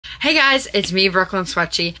Hey guys, it's me, Brooklyn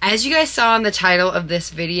Sweatshy. As you guys saw in the title of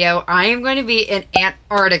this video, I am going to be in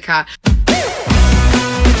Antarctica.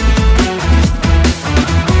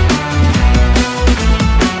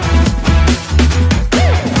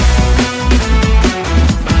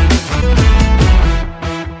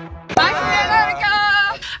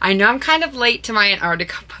 I know I'm kind of late to my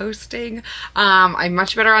Antarctica posting. I'm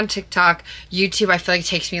much better on TikTok. YouTube, I feel like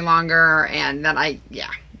takes me longer, and then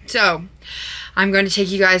So, I'm going to take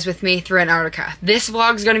you guys with me through Antarctica. This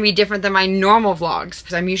vlog is going to be different than my normal vlogs,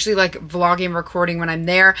 because I'm usually like vlogging and recording when I'm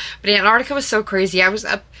there. But Antarctica was so crazy. I was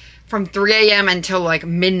up from 3 a.m. until like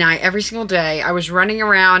midnight every single day. I was running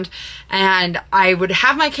around, and I would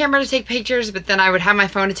have my camera to take pictures, but then I would have my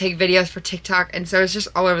phone to take videos for TikTok, and so it was just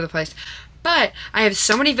all over the place. But I have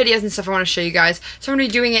so many videos and stuff I want to show you guys, so I'm going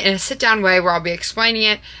to be doing it in a sit-down way where I'll be explaining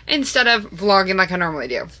it instead of vlogging like I normally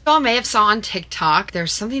do. You all may have saw on TikTok,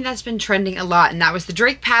 there's something that's been trending a lot, and that was the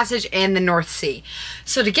Drake Passage and the North Sea.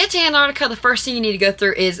 So to get to Antarctica, the first thing you need to go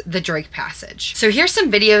through is the Drake Passage. So here's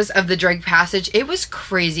some videos of the Drake Passage. It was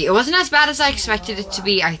crazy. It wasn't as bad as I expected it to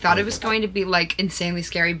be. I thought it was going to be like insanely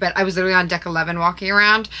scary, but I was literally on deck 11 walking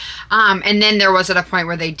around. And then there was at a point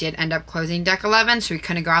where they did end up closing deck 11, so we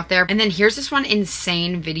couldn't go out there. And then here's this one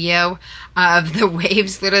insane video of the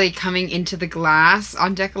waves literally coming into the glass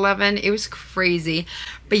on deck 11. It was crazy.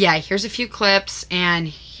 But yeah, here's a few clips, and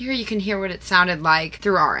here you can hear what it sounded like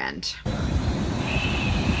through our end.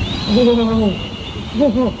 Level.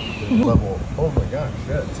 Oh my gosh,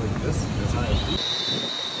 yeah, it's like this high.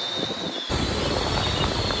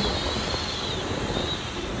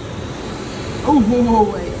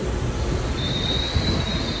 Oh, wait.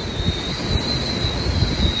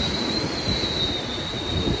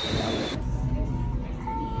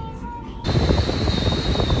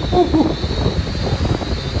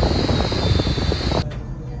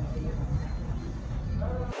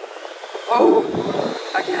 Oh,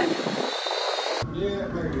 again. Yeah,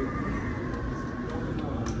 baby.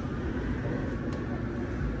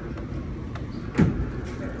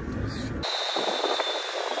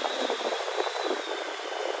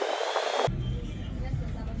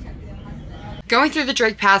 Going through the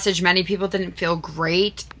Drake Passage, many people didn't feel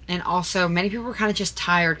great, and also many people were kind of just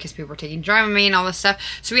tired because people were taking Dramamine and all this stuff.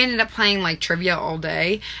 So we ended up playing like trivia all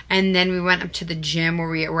day, and then we went up to the gym where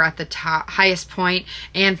we were at the highest point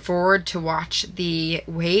and forward to watch the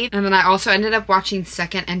wave. And then I also ended up watching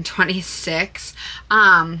 2nd and 26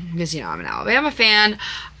 because, you know, I'm an Alabama fan,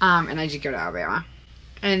 and I did go to Alabama.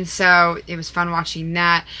 And so it was fun watching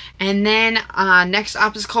that. And then next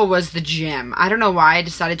obstacle was the gym. I don't know why I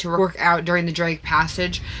decided to work out during the Drake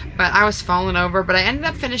Passage, but I was falling over. But I ended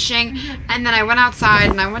up finishing, and then I went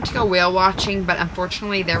outside and I went to go whale watching, but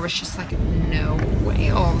unfortunately there was just like no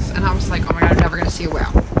whales. And I was like, oh my god, I'm never gonna see a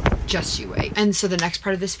whale. Just you wait. And so the next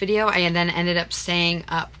part of this video, I then ended up staying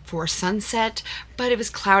up for sunset, but it was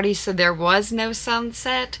cloudy, so there was no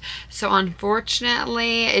sunset. So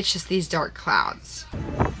unfortunately, it's just these dark clouds.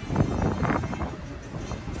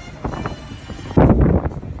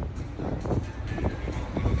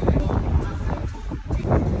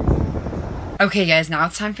 Okay guys, now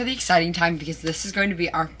it's time for the exciting time, because this is going to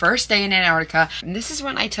be our first day in Antarctica, and this is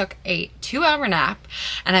when I took a 2-hour nap,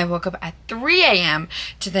 and I woke up at 3 a.m.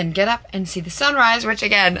 to then get up and see the sunrise, which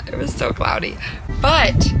again, it was so cloudy,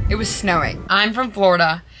 but it was snowing. I'm from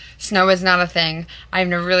Florida. Snow is not a thing. I've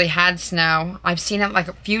never really had snow. I've seen it like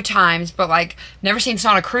a few times, but like never seen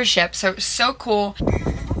snow on a cruise ship, so it was so cool.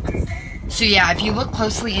 So yeah, if you look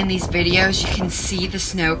closely in these videos, you can see the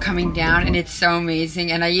snow coming down, and it's so amazing.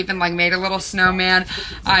 And I even like made a little snowman.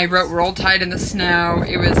 I wrote "Roll Tide" in the snow.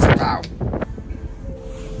 It was, wow.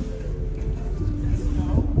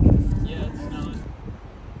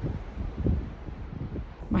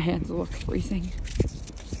 My hands look freezing.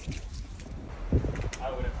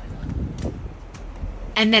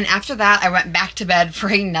 And then after that, I went back to bed for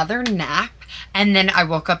another nap. And then I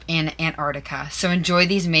woke up in Antarctica. So enjoy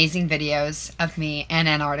these amazing videos of me in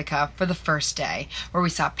Antarctica for the first day, where we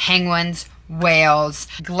saw penguins, whales,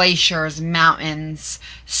 glaciers, mountains,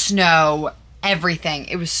 snow, everything.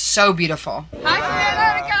 It was so beautiful. Hi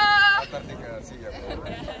from Antarctica!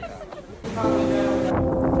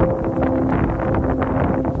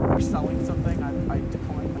 We're selling something. I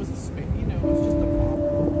declined. It was a spin, you know, it was just a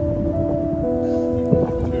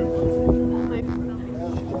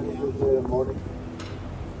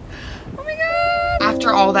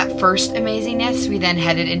After all that first amazingness, we then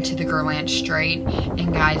headed into the Gerlache Strait.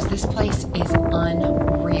 And guys, this place is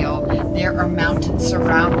unreal. There are mountains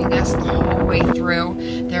surrounding us the whole way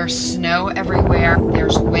through. There's snow everywhere.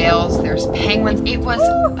 There's whales. There's penguins. It was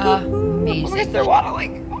amazing. They're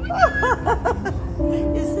waddling.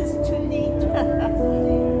 Is this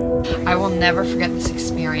I will never forget this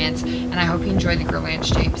experience, and I hope you enjoy the Gerlache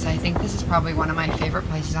Strait, because I think this is probably one of my favorite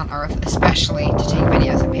places on earth, especially to take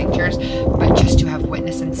videos and pictures, but just to have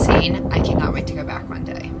witnessed and seen, I cannot wait to go back one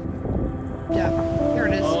day. Yeah, here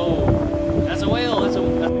it is. Oh, that's a whale. That's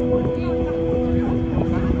a.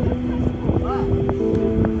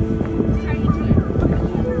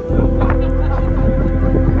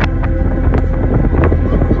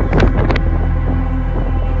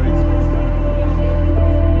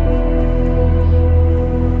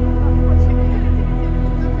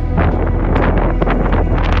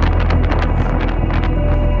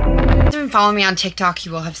 Follow me on TikTok,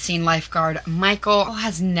 you will have seen lifeguard Michael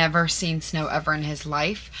has never seen snow ever in his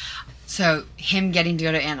life. So him getting to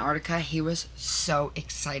go to Antarctica, he was so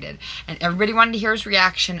excited. And everybody wanted to hear his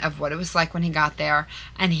reaction of what it was like when he got there.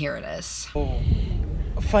 And here it is. Oh,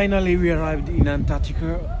 finally we arrived in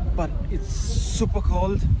Antarctica, but it's super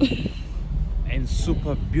cold and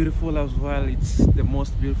super beautiful as well. It's the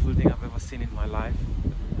most beautiful thing I've ever seen in my life.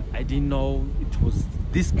 I didn't know it was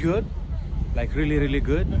this good. Like really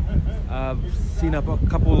good. I've seen a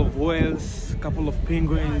couple of whales, a couple of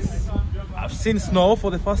penguins. I've seen snow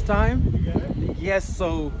for the first time. Yes,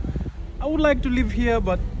 so I would like to live here,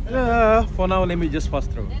 but for now let me just pass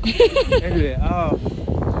through. Anyway,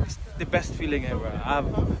 it's the best feeling ever.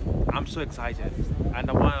 I'm so excited and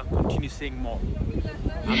I want to continue seeing more.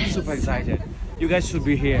 I'm super excited. You guys should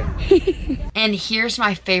be here. And here's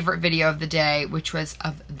my favorite video of the day, which was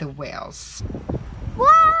of the whales. Whoa!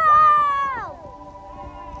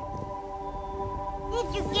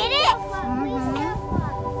 Did you get it?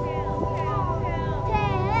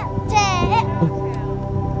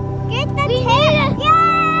 Get the tail! Yeah!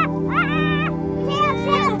 Tail!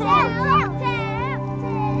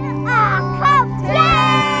 Come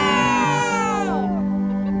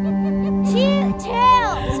tail!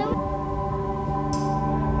 Tail!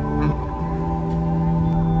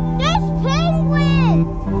 There's penguins!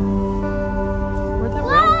 Where'd that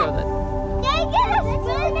whale go then? They get a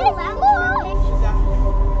swimming pool!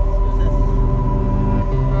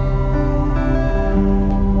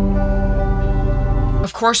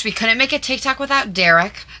 Of course, we couldn't make a TikTok without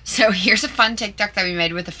Derek, so here's a fun TikTok that we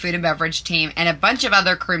made with the food and beverage team and a bunch of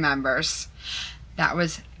other crew members. That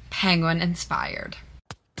was penguin inspired.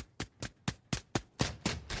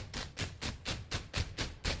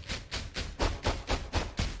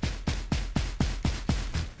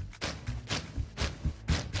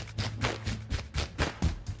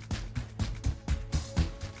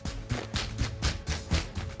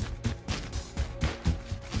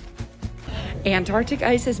 Antarctic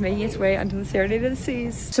ice is making its way onto the Serenade of the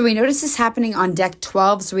Seas. So we noticed this happening on deck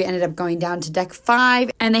 12, so we ended up going down to deck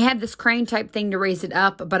 5, and they had this crane type thing to raise it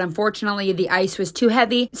up, but unfortunately the ice was too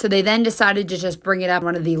heavy, so they then decided to just bring it up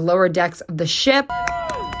one of the lower decks of the ship.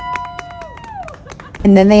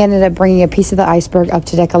 And then they ended up bringing a piece of the iceberg up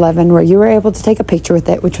to deck 11 where you were able to take a picture with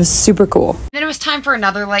it, which was super cool. Then it was time for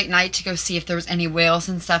another late night to go see if there was any whales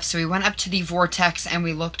and stuff. So we went up to the vortex and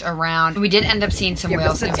we looked around. We did end up seeing some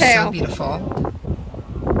whales and it was so beautiful.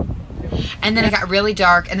 And then it got really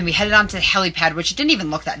dark and then we headed on to the helipad, which didn't even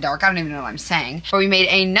look that dark. I don't even know what I'm saying. But we made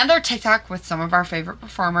another TikTok with some of our favorite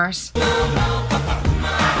performers.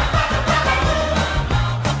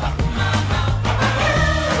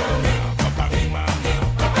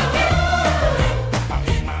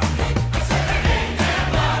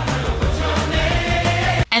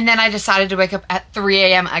 And then I decided to wake up at 3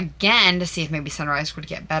 a.m. again to see if maybe sunrise would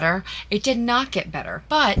get better. It did not get better,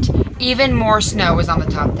 but even more snow was on the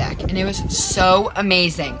top deck and it was so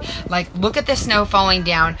amazing. Like, look at the snow falling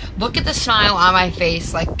down. Look at the smile on my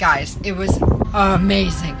face. Like, guys, it was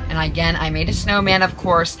amazing. And again, I made a snowman, of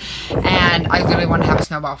course, and I literally wanted to have a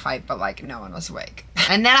snowball fight, but like no one was awake.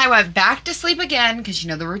 And then I went back to sleep again because you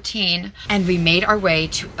know the routine, and we made our way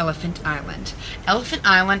to Elephant Island. Elephant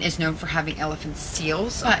Island is known for having elephant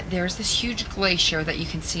seals, but there's this huge glacier that you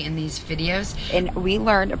can see in these videos. And we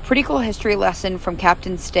learned a pretty cool history lesson from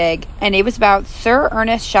Captain Stig, and it was about Sir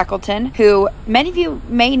Ernest Shackleton, who many of you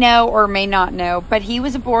may know or may not know, but he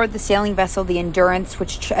was aboard the sailing vessel the Endurance,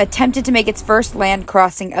 which attempted to make its first land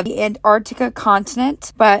crossing of the Antarctica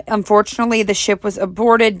continent, but unfortunately the ship was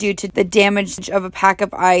aborted due to the damage of a pack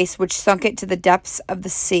of ice which sunk it to the depths of the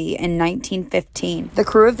sea in 1915. The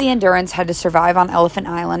crew of the Endurance had to survive on Elephant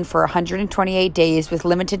Island for 128 days with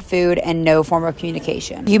limited food and no form of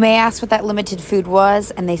communication. You may ask what that limited food was,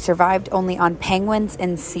 and they survived only on penguins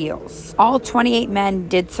and seals. All 28 men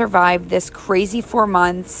did survive this crazy 4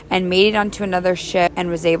 months and made it onto another ship and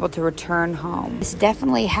was able to return home. This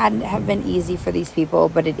definitely hadn't have been easy for these people,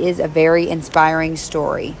 but it is a very inspiring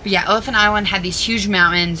story. But yeah, Elephant Island had these huge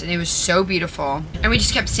mountains and it was so beautiful. And we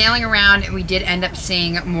just kept sailing around, and we did end up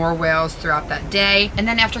seeing more whales throughout that day. And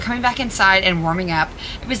then after coming back inside and warming up,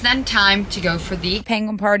 it was then time to go for the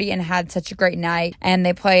penguin party, and had such a great night. And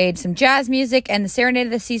they played some jazz music, and the Serenade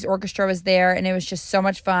of the Seas Orchestra was there, and it was just so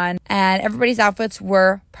much fun. And everybody's outfits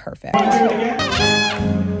were perfect.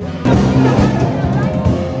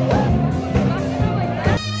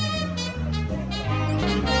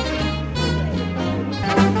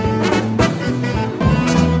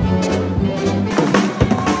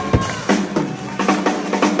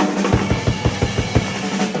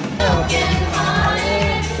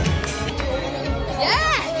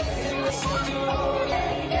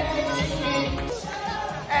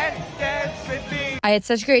 I had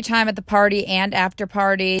such a great time at the party and after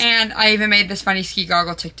party. And I even made this funny ski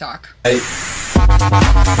goggle TikTok.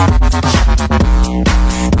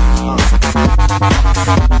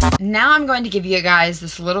 Now I'm going to give you guys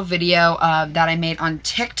this little video that I made on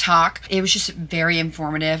TikTok. It was just very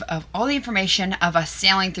informative of all the information of us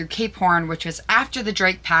sailing through Cape Horn, which was after the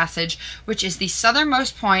Drake Passage, which is the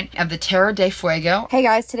southernmost point of the Terra del Fuego. Hey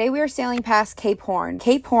guys, today we are sailing past Cape Horn.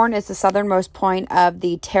 Cape Horn is the southernmost point of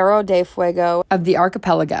the Terra del Fuego of the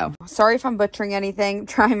archipelago. Sorry if I'm butchering anything,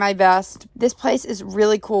 trying my best. This place is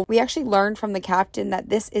really cool. We actually learned from the captain that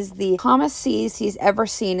this is the calmest seas he's ever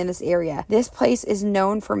seen in this area. This place is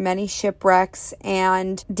known for many shipwrecks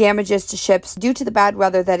and damages to ships due to the bad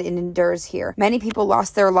weather that it endures here. Many people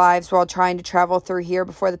lost their lives while trying to travel through here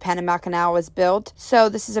before the Panama Canal was built. So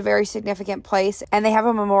this is a very significant place, and they have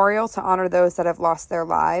a memorial to honor those that have lost their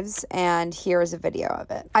lives, and here is a video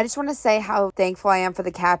of it. I just want to say how thankful I am for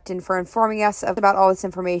the captain for informing us about all this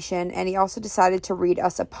information, and he also decided to read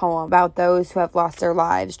us a poem about those who have lost their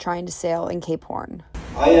lives trying to sail in Cape Horn.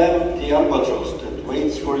 I am the albatross that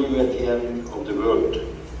waits for you at the end of the world.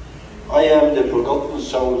 I am the forgotten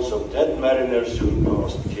souls of dead mariners who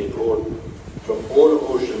passed Cape Horn from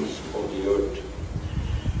all oceans of the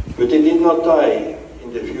earth. But they did not die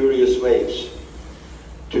in the furious waves.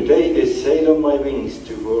 Today they sail on my wings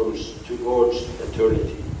towards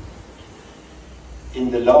eternity.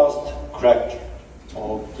 In the last crack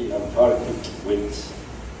of the Antarctic winds.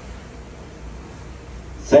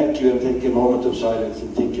 Thank you, and take a moment of silence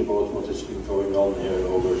and think about what has been going on here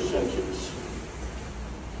over centuries.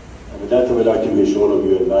 And with that, I would like to wish all of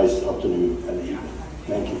you a nice afternoon and evening.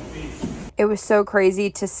 Thank you. It was so crazy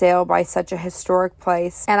to sail by such a historic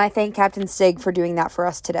place, and I thank Captain Stig for doing that for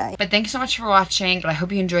us today. But thanks so much for watching, but I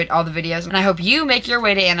hope you enjoyed all the videos, and I hope you make your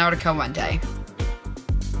way to Antarctica one day.